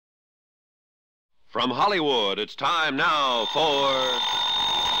From Hollywood, it's time now for...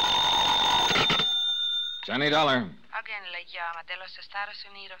 Johnny Dollar. Alguien le llama de los Estados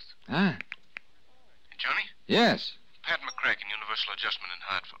Unidos. Huh? Johnny? Yes. Pat McCracken, Universal Adjustment in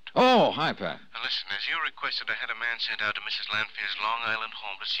Hartford. Oh, hi, Pat. Now, listen, as you requested, I had a man sent out to Mrs. Lanfear's Long Island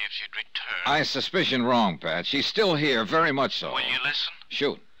home to see if she'd return. I suspicion wrong, Pat. She's still here, very much so. Will you listen?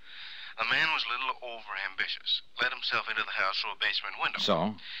 Shoot. The man was a little over-ambitious. Let himself into the house through a basement window.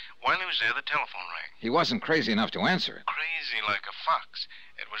 So? While he was there, the telephone rang. He wasn't crazy enough to answer it. Crazy like a fox.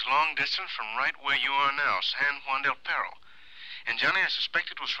 It was long distance from right where you are now, San Juan del Perro. And, Johnny, I suspect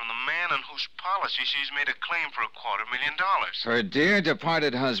it was from the man on whose policy she's made a claim for $250,000. Her dear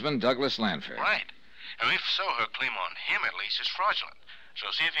departed husband, Douglas Lanfear. Right. And if so, her claim on him, at least, is fraudulent. So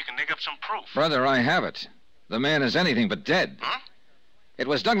see if you can dig up some proof. Brother, I have it. The man is anything but dead. Huh? It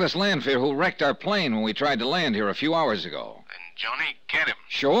was Douglas Lanfear who wrecked our plane when we tried to land here a few hours ago. Then, Johnny, get him.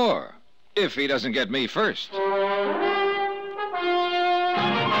 Sure. If he doesn't get me first.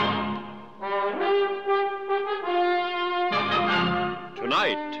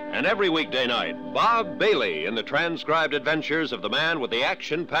 Tonight and every weekday night, Bob Bailey in the transcribed adventures of the man with the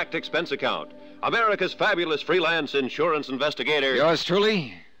action-packed expense account. America's fabulous freelance insurance investigator. Yours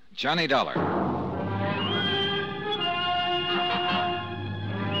truly, Johnny Dollar.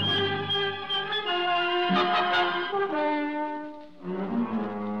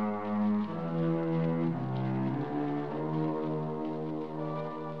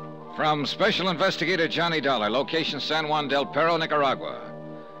 From Special Investigator Johnny Dollar, location San Juan del Perro, Nicaragua,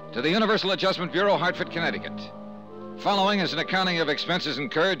 to the Universal Adjustment Bureau, Hartford, Connecticut. Following is an accounting of expenses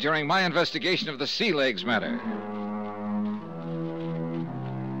incurred during my investigation of the Sea Legs matter.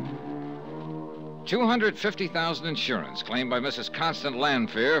 $250,000 insurance claimed by Mrs. Constant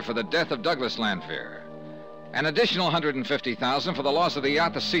Lanfear for the death of Douglas Lanfear. An additional $150,000 for the loss of the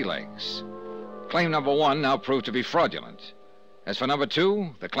yacht, the Sea Legs. Claim number 1 now proved to be fraudulent. As for number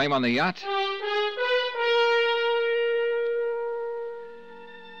 2, the claim on the yacht.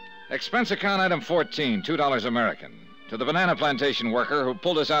 Expense account item 14, $2 American. To the banana plantation worker who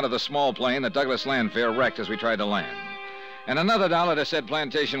pulled us out of the small plane that Douglas Lanfear wrecked as we tried to land. And another $1 to said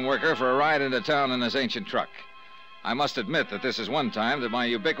plantation worker for a ride into town in his ancient truck. I must admit that this is one time that my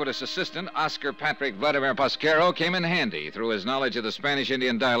ubiquitous assistant, Oscar Patrick Vladimir Pasquero, came in handy through his knowledge of the Spanish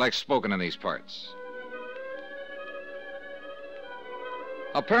Indian dialects spoken in these parts.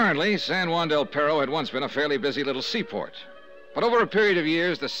 Apparently, San Juan del Perro had once been a fairly busy little seaport. But over a period of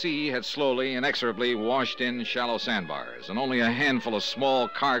years, the sea had slowly, inexorably washed in shallow sandbars, and only a handful of small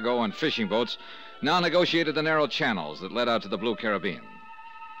cargo and fishing boats now negotiated the narrow channels that led out to the Blue Caribbean.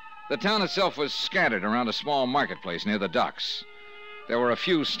 The town itself was scattered around a small marketplace near the docks. There were a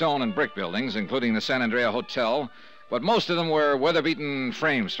few stone and brick buildings, including the San Andrea Hotel, but most of them were weather-beaten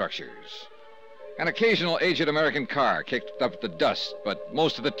frame structures. An occasional aged American car kicked up the dust, but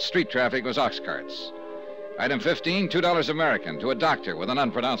most of the street traffic was ox carts. Item 15, $2 American, to a doctor with an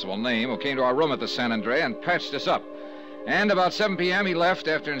unpronounceable name who came to our room at the San Andrea and patched us up. And about 7 p.m. he left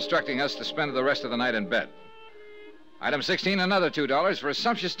after instructing us to spend the rest of the night in bed. Item 16, another $2 for a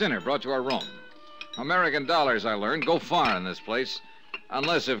sumptuous dinner brought to our room. American dollars, I learned, go far in this place.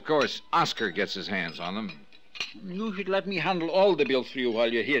 Unless, of course, Oscar gets his hands on them. You should let me handle all the bills for you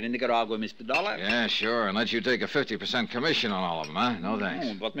while you're here in Nicaragua, Mr. Dollar. Yeah, sure, and let you take a 50% commission on all of them, huh? No thanks.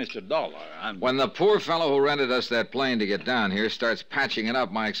 Oh, but, Mr. Dollar, When the poor fellow who rented us that plane to get down here starts patching it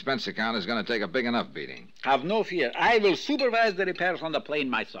up, my expense account is going to take a big enough beating. Have no fear. I will supervise the repairs on the plane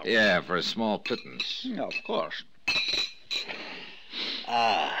myself. Yeah, for a small pittance. Yeah, of course.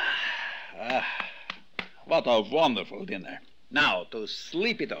 What a wonderful dinner. Now, to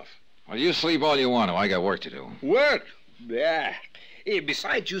sleep it off. Well, you sleep all you want to. I got work to do. Work? Yeah.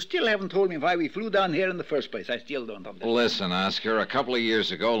 Besides, you still haven't told me why we flew down here in the first place. I still don't understand. Listen, Oscar, a couple of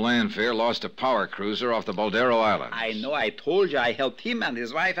years ago, Lanfear lost a power cruiser off the Boldero Islands. I know. I told you I helped him and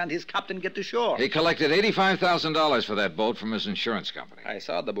his wife and his captain get to shore. He collected $85,000 for that boat from his insurance company. I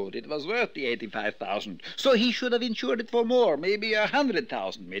saw the boat. It was worth the $85,000. So he should have insured it for more, maybe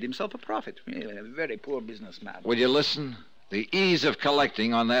 $100,000. Made himself a profit. Really, a very poor businessman. Will you listen? The ease of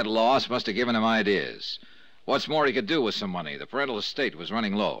collecting on that loss must have given him ideas. What's more he could do with some money? The parental estate was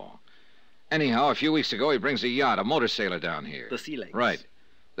running low. Anyhow, a few weeks ago, he brings a yacht, a motor sailor down here. The Sea Legs. Right.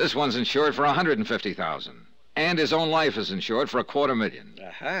 This one's insured for $150,000. And his own life is insured for $250,000.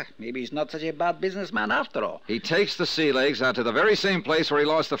 Aha. Maybe he's not such a bad businessman after all. He takes the Sea Legs out to the very same place where he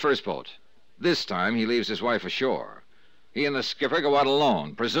lost the first boat. This time, he leaves his wife ashore. He and the skipper go out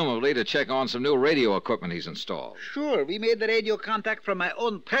alone, presumably to check on some new radio equipment he's installed. Sure, we made the radio contact from my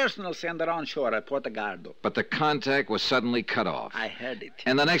own personal sender on shore at Porto Gardo. But the contact was suddenly cut off. I heard it.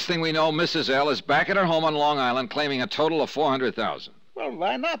 And the next thing we know, Mrs. L is back at her home on Long Island claiming a total of $400,000. Well,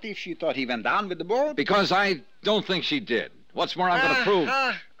 why not if she thought he went down with the boat? Because I don't think she did. What's more, I'm going to prove...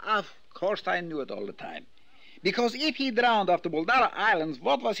 Of course I knew it all the time. Because if he drowned off the Boldara Islands,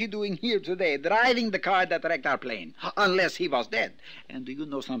 what was he doing here today, driving the car that wrecked our plane? Unless he was dead. And do you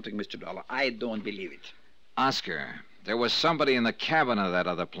know something, Mr. Dollar? I don't believe it. Oscar, there was somebody in the cabin of that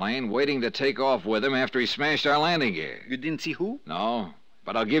other plane waiting to take off with him after he smashed our landing gear. You didn't see who? No,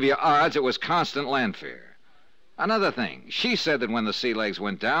 but I'll give you odds it was constant Landfair. Another thing, she said that when the sea legs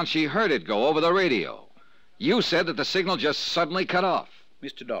went down, she heard it go over the radio. You said that the signal just suddenly cut off.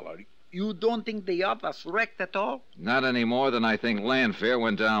 Mr. Dollar, you don't think the yacht was wrecked at all? Not any more than I think Landfair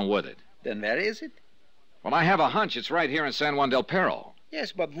went down with it. Then where is it? Well, I have a hunch it's right here in San Juan del Perro.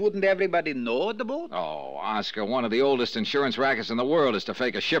 Yes, but wouldn't everybody know the boat? Oh, Oscar, one of the oldest insurance rackets in the world is to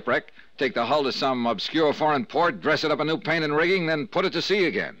fake a shipwreck, take the hull to some obscure foreign port, dress it up in new paint and rigging, then put it to sea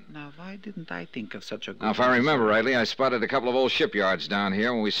again. Now, why didn't I think of such a good... Now, if I remember rightly, I spotted a couple of old shipyards down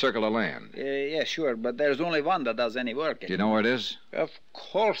here when we circled the land. Yeah, sure, but there's only one that does any work. Do you know where it is? Of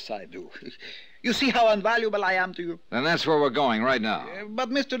course I do. You see how invaluable I am to you? Then that's where we're going right now.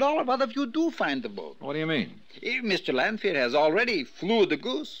 But, Mr. Dollar, what if you do find the boat? What do you mean? Mr. Landfair has already flew the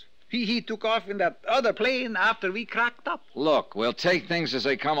goose. He took off in that other plane after we cracked up. Look, we'll take things as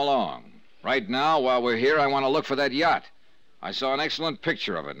they come along. Right now, while we're here, I want to look for that yacht. I saw an excellent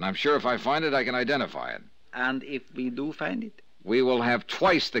picture of it, and I'm sure if I find it, I can identify it. And if we do find it? We will have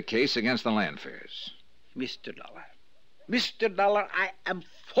twice the case against the Landfairs. Mr. Dollar, I am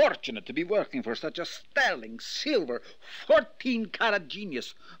fortunate to be working for such a sterling, silver, 14-carat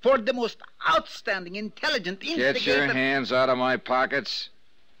genius, for the most outstanding, intelligent instigator... Get your hands out of my pockets.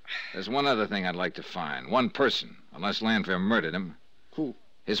 There's one other thing I'd like to find. One person, unless Landfair murdered him. Who?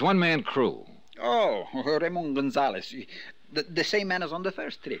 His one-man crew. Oh, Ramon Gonzalez. The same man as on the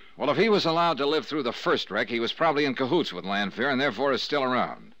first trip. Well, if he was allowed to live through the first wreck, he was probably in cahoots with Landfair and therefore is still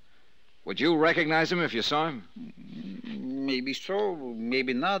around. Would you recognize him if you saw him? Maybe so,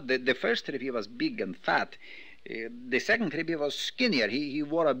 maybe not. The first trip he was big and fat. The second trip he was skinnier. He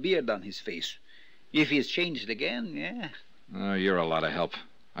wore a beard on his face. If he's changed again, yeah. Oh, you're a lot of help.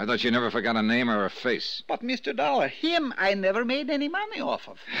 I thought you never forgot a name or a face. But, Mr. Dollar, him I never made any money off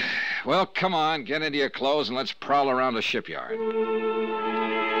of. Well, come on, get into your clothes and let's prowl around the shipyard.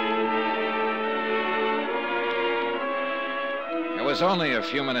 It was only a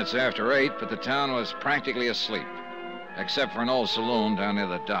few minutes after 8, but the town was practically asleep, except for an old saloon down near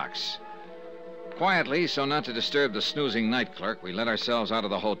the docks. Quietly, so not to disturb the snoozing night clerk, we let ourselves out of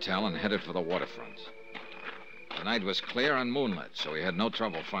the hotel and headed for the waterfront. The night was clear and moonlit, so we had no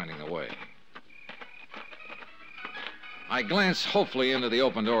trouble finding the way. I glanced hopefully into the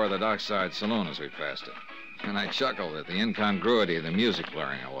open door of the dockside saloon as we passed it, and I chuckled at the incongruity of the music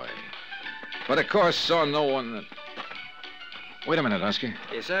blaring away. But, of course, saw no one that... Wait a minute, Oscar.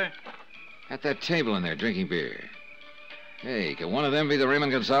 Yes, sir? At that table in there, drinking beer. Hey, could one of them be the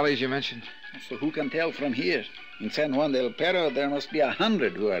Raymond Gonzalez you mentioned? So who can tell from here? In San Juan del Perro, there must be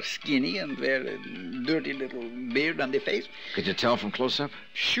 100 who are skinny and wear a dirty little beard on their face. Could you tell from close-up?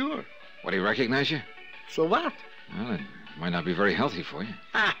 Sure. Would he recognize you? So what? Well, it might not be very healthy for you.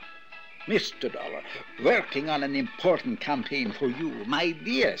 Mr. Dollar, working on an important campaign for you, my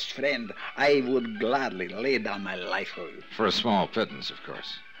dearest friend, I would gladly lay down my life for you. For a small pittance, of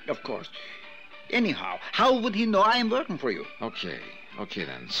course. Of course. Anyhow, how would he know I am working for you? Okay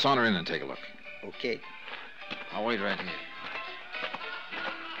then. Saunter in and take a look. Okay. I'll wait right here.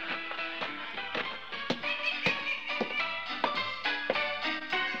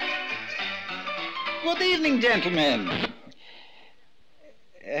 Good evening, gentlemen.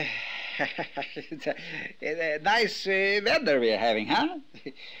 It's a nice weather we're having, huh?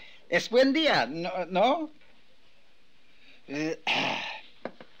 Es buen día, no?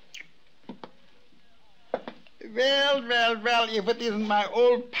 Well, if it isn't my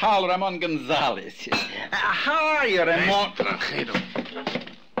old pal Ramon Gonzalez. How are you, Ramon? Extranjero.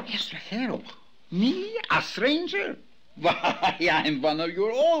 Extranjero? Me? A stranger? Why, I'm one of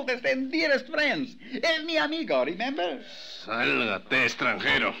your oldest and dearest friends. Es mi amigo, remember? Sálgate,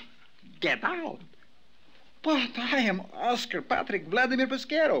 extranjero. Get out. But I am Oscar Patrick Vladimir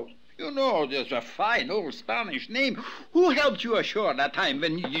Pesquero. You know, just a fine old Spanish name. Who helped you ashore that time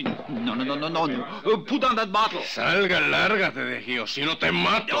when you... No. Put on that bottle. Salga, lárgate de aquí, o si no te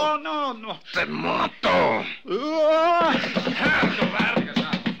mato. Oh, no. Te mato.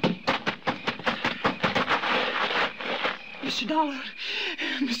 Mr. Dollar.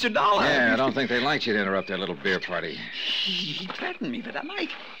 Mr. Dollar. Yeah, I don't think they liked you to interrupt their little beer party. He threatened me with a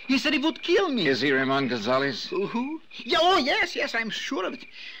knife. He said he would kill me. Is he Ramon Gonzalez? Who? Yeah, oh, yes, I'm sure of it.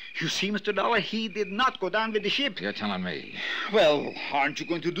 You see, Mr. Dollar, he did not go down with the ship. You're telling me. Well, aren't you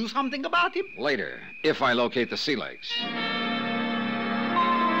going to do something about him? Later, if I locate the sea legs.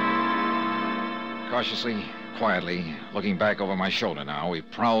 Cautiously, quietly, looking back over my shoulder now, we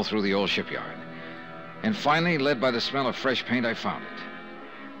prowl through the old shipyard. And finally, led by the smell of fresh paint, I found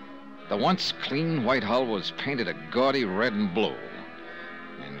it. The once clean white hull was painted a gaudy red and blue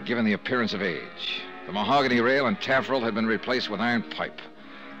and given the appearance of age. The mahogany rail and taffrail had been replaced with iron pipe.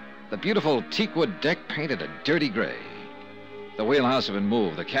 The beautiful teakwood deck painted a dirty gray. The wheelhouse had been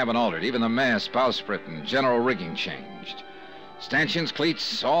moved, the cabin altered, even the mast, bowsprit, and general rigging changed. Stanchions,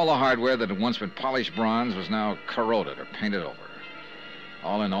 cleats, all the hardware that had once been polished bronze was now corroded or painted over.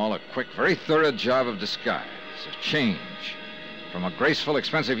 All in all, a quick, very thorough job of disguise, of change, from a graceful,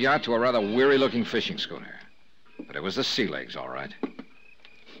 expensive yacht to a rather weary-looking fishing schooner. But it was the sea legs, all right.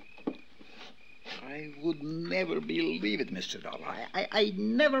 I would never believe it, Mr. Dollar. I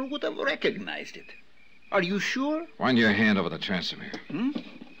never would have recognized it. Are you sure? Wind your hand over the transom here. Hmm?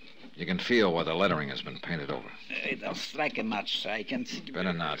 You can feel where the lettering has been painted over. I'll strike a match so I can see.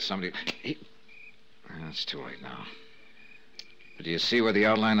 Better not. Somebody... It's too late now. But do you see where the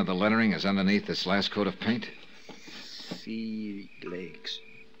outline of the lettering is underneath this last coat of paint? Sea legs.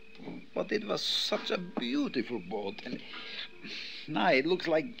 But it was such a beautiful boat. And now it looks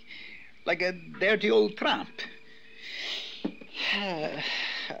like a dirty old tramp.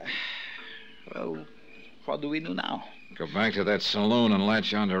 Well, what do we do now? Go back to that saloon and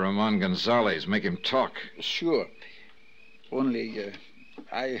latch on to Ramon Gonzalez. Make him talk. Sure. Only,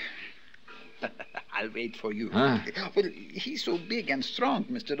 I'll wait for you. Huh? Well, he's so big and strong,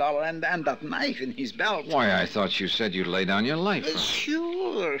 Mr. Dollar, and that knife in his belt. Why, I thought you said you'd lay down your life for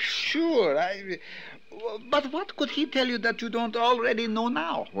him. Sure. But what could he tell you that you don't already know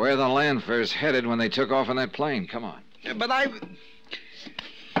now? Where the Landfair's headed when they took off in that plane. Come on. But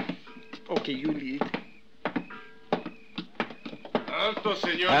Okay, you lead. Alto,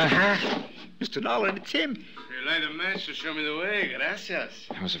 senor. Mr. Dollar, it's him. You light a match to show me the way. Gracias.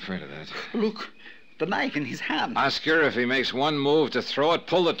 I was afraid of that. Look, the knife in his hand. Oscar, if he makes one move to throw it,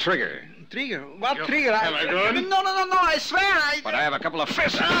 pull the trigger. Trigger? What Yo, trigger? am I good? No, I swear But I have a couple of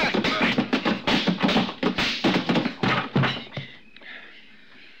fists.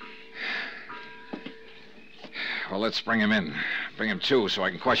 Well, let's bring him in. Bring him to so I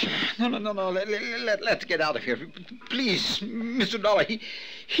can question him. No. Let's get out of here. Please, Mr. Dollar,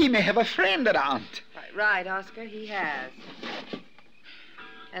 he may have a friend around. Right, Oscar, he has.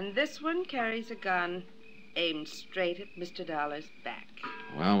 And this one carries a gun aimed straight at Mr. Dollar's back.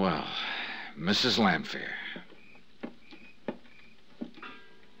 Well, Mrs. Landfair.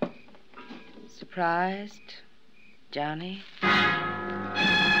 Surprised, Johnny?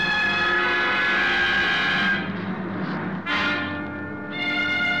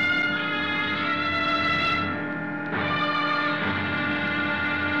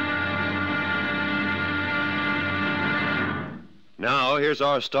 Now, here's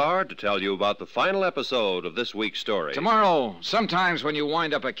our star to tell you about the final episode of this week's story. Tomorrow, sometimes when you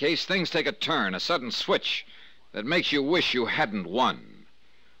wind up a case, things take a turn, a sudden switch that makes you wish you hadn't won.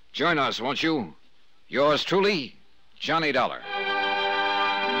 Join us, won't you? Yours truly, Johnny Dollar.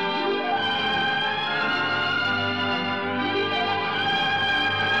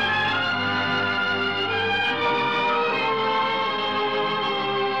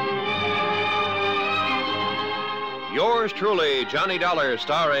 Yours truly, Johnny Dollar,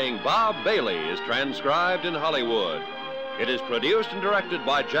 starring Bob Bailey, is transcribed in Hollywood. It is produced and directed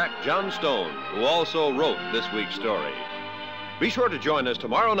by Jack Johnstone, who also wrote this week's story. Be sure to join us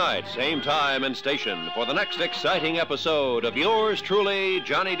tomorrow night, same time and station, for the next exciting episode of Yours truly,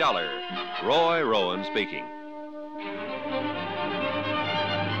 Johnny Dollar. Roy Rowan speaking.